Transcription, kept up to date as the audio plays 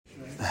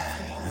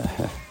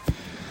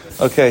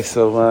Okay,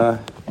 so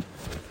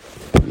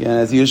again,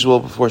 as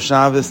usual, before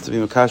Shabbos, to be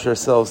makash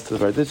ourselves to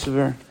the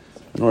Barditchever,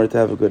 in order to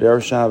have a good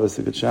Erev Shabbos,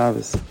 a good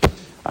Shabbos. All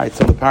right,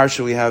 so in the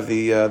Parsha we have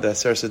the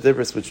Aser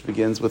Sedibris, which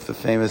begins with the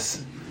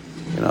famous,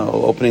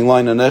 opening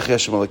line, Anechi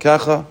Hashem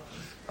Alekecha,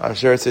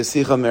 Asher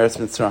Tzesicha Meretz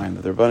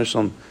Mitzrayim. The Rebbeinu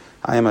Shalom,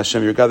 I am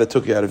Hashem, your God that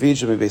took you out of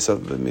Egypt,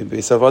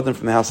 Beisav Adam,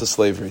 from the house of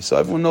slavery. So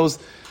everyone knows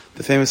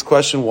the famous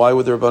question, why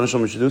would the Rebbeinu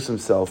Shalom introduce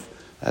himself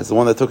as the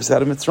one that took us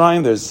out of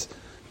Mitzrayim? There's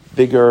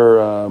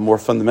bigger, more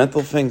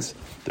fundamental things.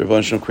 The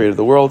Rebbeinu Shalom created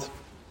the world.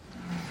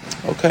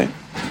 Okay.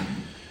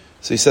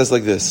 So he says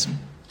like this.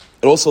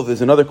 And also,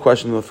 there's another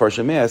question the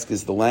Farshim may ask,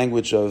 is the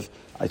language of,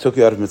 I took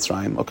you out of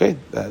Mitzrayim. Okay,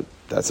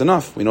 that's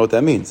enough. We know what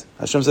that means.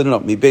 Hashem said, no,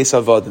 mi beis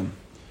avadim,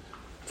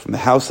 from the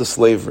house of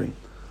slavery.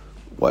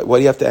 Why do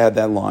you have to add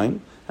that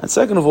line? And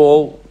second of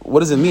all,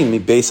 what does it mean, mi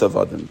beis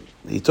avadim?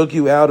 He took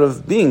you out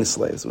of being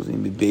slaves. What does it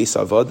mean, mi beis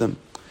avadim?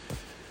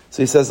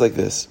 So he says like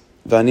this,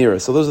 Vanira.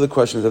 So those are the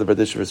questions that the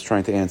Barditchever is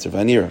trying to answer.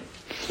 Vanira.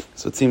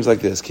 So it seems like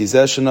this.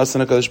 Kizeh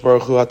shenasan HaKadosh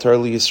Baruch Hu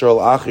hatar li Yisrael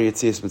achar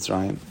yetzias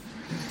Mitzrayim.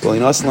 V'lo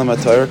yinasan lam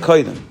hatar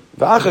kaidem.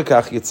 V'achar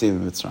kach yetzim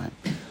Mitzrayim.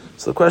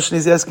 So the question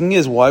he's asking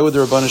is, why would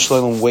the Rebbeinu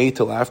Shalom wait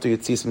till after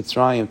Yetzias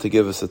Mitzrayim to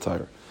give us a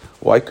Torah?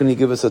 Why couldn't he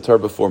give us a Torah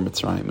before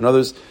Mitzrayim? In other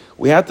words,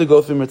 we had to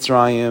go through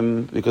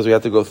Mitzrayim because we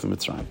had to go through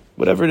Mitzrayim.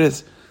 Whatever it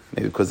is.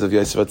 Maybe because of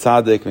Yosef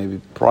Tzaddik, maybe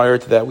prior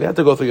to that, we had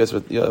to go through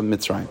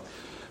Mitzrayim.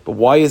 But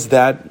why is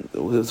that?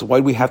 So why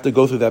do we have to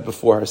go through that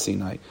before Har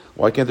Sinai?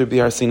 Why can't there be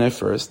Har Sinai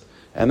first?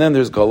 And then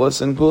there's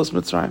Golas and Gulas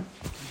Mitzrayim.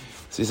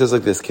 So he says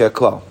like this,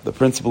 Ke'aklal. The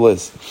principle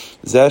is,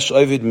 Zesh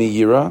Ovid mi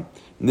Yira,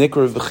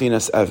 Nikra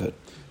v'chinas Eved.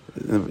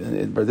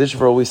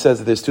 Barditchever always says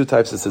that there's two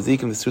types of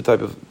tzaddikim, there's two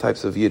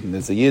types of yidden.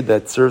 There's a yid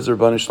that serves the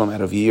Rebbeinu Shalom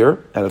out of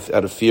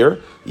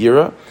fear,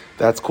 yira.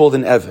 That's called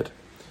an eved.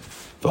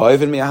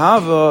 V'oivin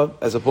mi'ahava,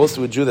 as opposed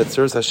to a Jew that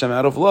serves Hashem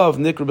out of love,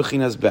 nikra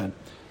b'chinas ben.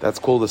 That's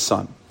called a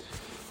son.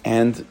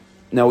 And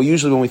now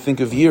usually when we think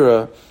of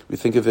yira, we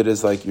think of it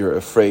as like you're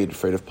afraid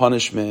of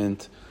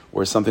punishment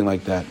or something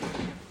like that.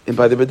 And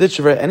by the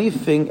Barditchever,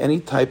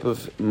 any type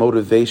of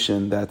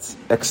motivation that's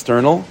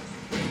external,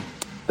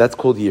 that's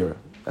called yira.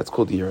 That's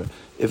called yira.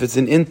 If it's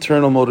an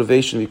internal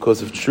motivation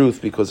because of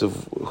truth, because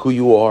of who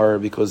you are,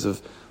 because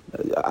of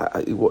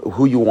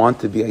who you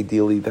want to be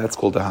ideally, that's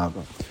called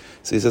ahava.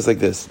 So he says like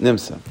this,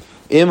 Nimsa.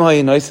 If the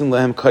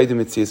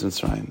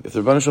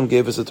Rebbeinu Shalom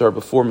gave us a Torah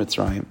before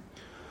Mitzrayim,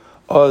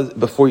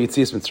 before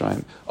Yetzias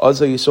Mitzrayim,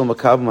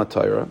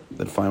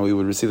 then finally we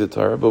would receive the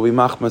Torah, but we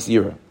machmas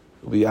yira,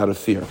 we'll be out of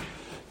fear.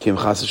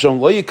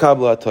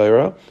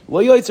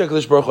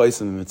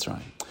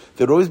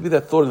 There'd always be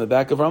that thought in the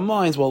back of our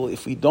minds, well,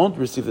 if we don't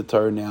receive the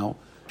Torah now,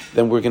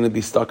 then we're going to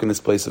be stuck in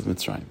this place of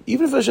Mitzrayim.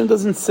 Even if Hashem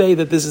doesn't say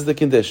that this is the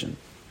condition,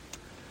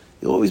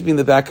 it'll always be in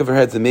the back of our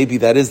heads that maybe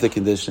that is the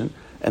condition,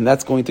 and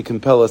that's going to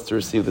compel us to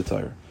receive the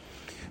Torah.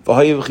 And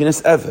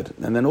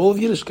then all of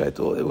Yiddishkeit,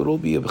 it would all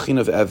be a b'chin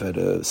of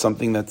eved,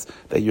 something that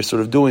you're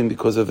sort of doing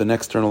because of an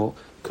external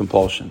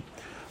compulsion.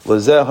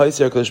 Therefore, the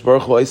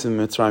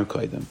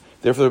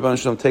Rebbeinu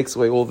Shalom takes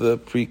away all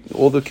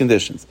the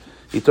conditions.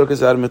 He took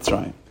us out of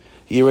Mitzrayim.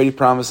 He already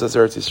promised us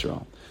Eretz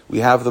Yisrael. We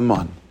have the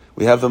man.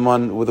 We have the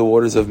man with the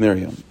waters of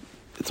Miriam.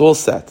 It's all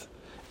set.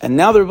 And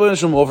now the Rebbeinu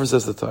Shalom offers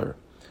us the Torah.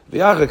 And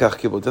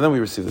then we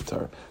receive the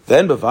Torah.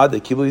 Then and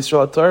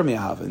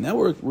now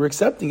we're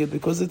accepting it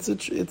because it's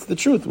the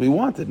truth. We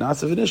want it.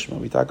 Nasav Nishma.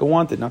 We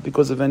want it, not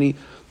because of any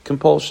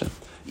compulsion.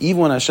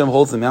 Even when Hashem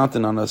holds the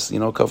mountain on us,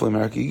 Kafli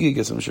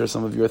Meraki, I'm sure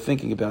some of you are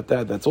thinking about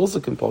that. That's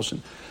also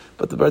compulsion.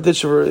 But the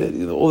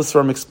Barditchever, all this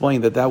firm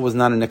explained that was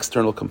not an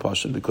external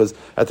compulsion, because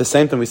at the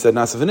same time we said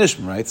Nasav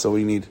Nishma, right? So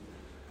we need.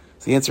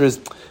 So the answer is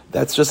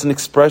that's just an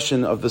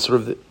expression of the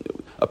sort of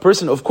a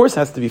person. Of course,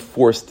 has to be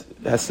forced.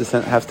 Has to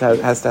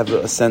have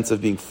a sense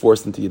of being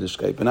forced into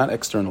Yiddishkeit, but not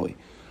externally,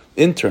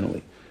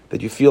 internally.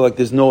 That you feel like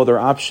there's no other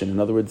option. In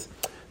other words,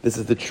 this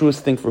is the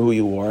truest thing for who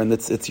you are, and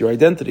it's your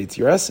identity, it's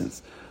your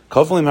essence.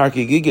 Kavalim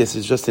Harkigigis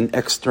is just an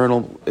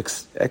external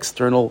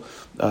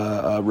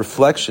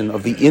reflection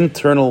of the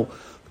internal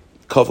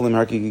Kavalim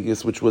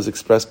Harkigigis, which was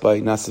expressed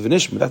by Nasav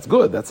Nishma. That's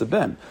good. That's a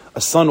ben.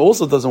 A son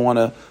also doesn't want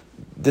to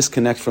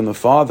disconnect from the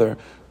father.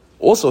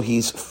 Also,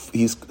 he's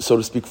so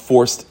to speak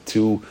forced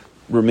to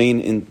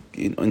remain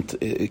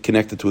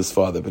connected to his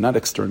father, but not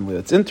externally.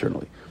 That's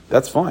internally.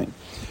 That's fine.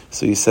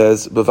 So he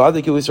says, now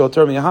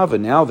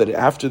that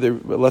after they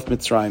left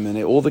Mitzrayim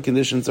and all the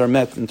conditions are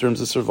met in terms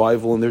of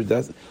survival and their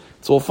death,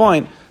 it's all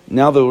fine.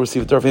 Now they'll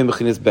receive the Torah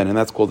ben, and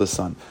that's called the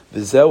son.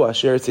 This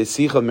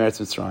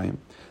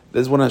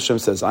is when Hashem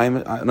says,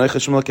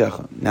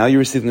 now you're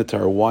receiving the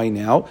Torah. Why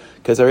now?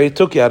 Because I already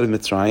took you out of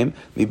Mitzrayim,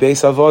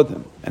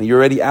 and you're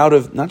already out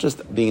of, not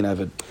just being an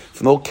Aved,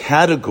 from the whole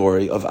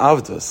category of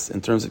Avdus,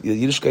 in terms of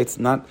Yiddishkeit, it's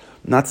not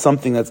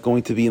something that's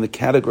going to be in the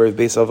category of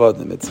Beis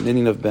Avadim, it's an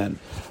Indian of Ben.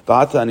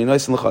 Now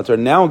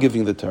I'm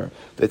giving the Torah.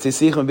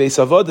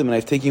 And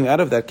I've taken you out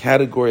of that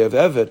category of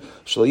Eved,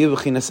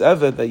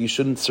 that you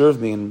shouldn't serve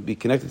me and be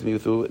connected to me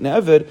through an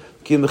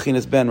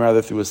Eved, Ben,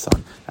 rather through a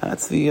son. And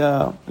that's the,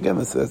 again,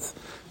 that's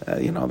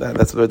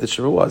That's what the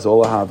Shira was,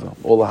 all ahava.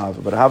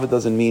 But ahava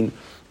doesn't mean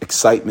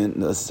excitement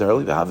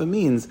necessarily. Ahava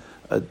means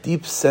a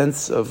deep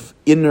sense of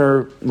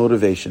inner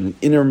motivation,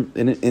 an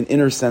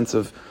inner sense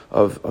of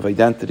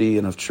identity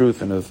and of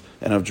truth and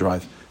of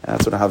drive. And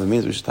that's what ahava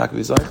means. We should talk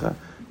about Zaycha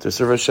to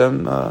serve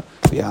Hashem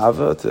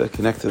b'ahava, to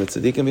connect to the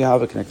tzaddikim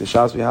b'ahava, connect to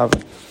Shabbos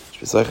b'ahava.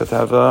 To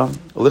have a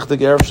lichtig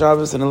Erev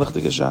Shabbos and a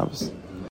lichtig Shabbos.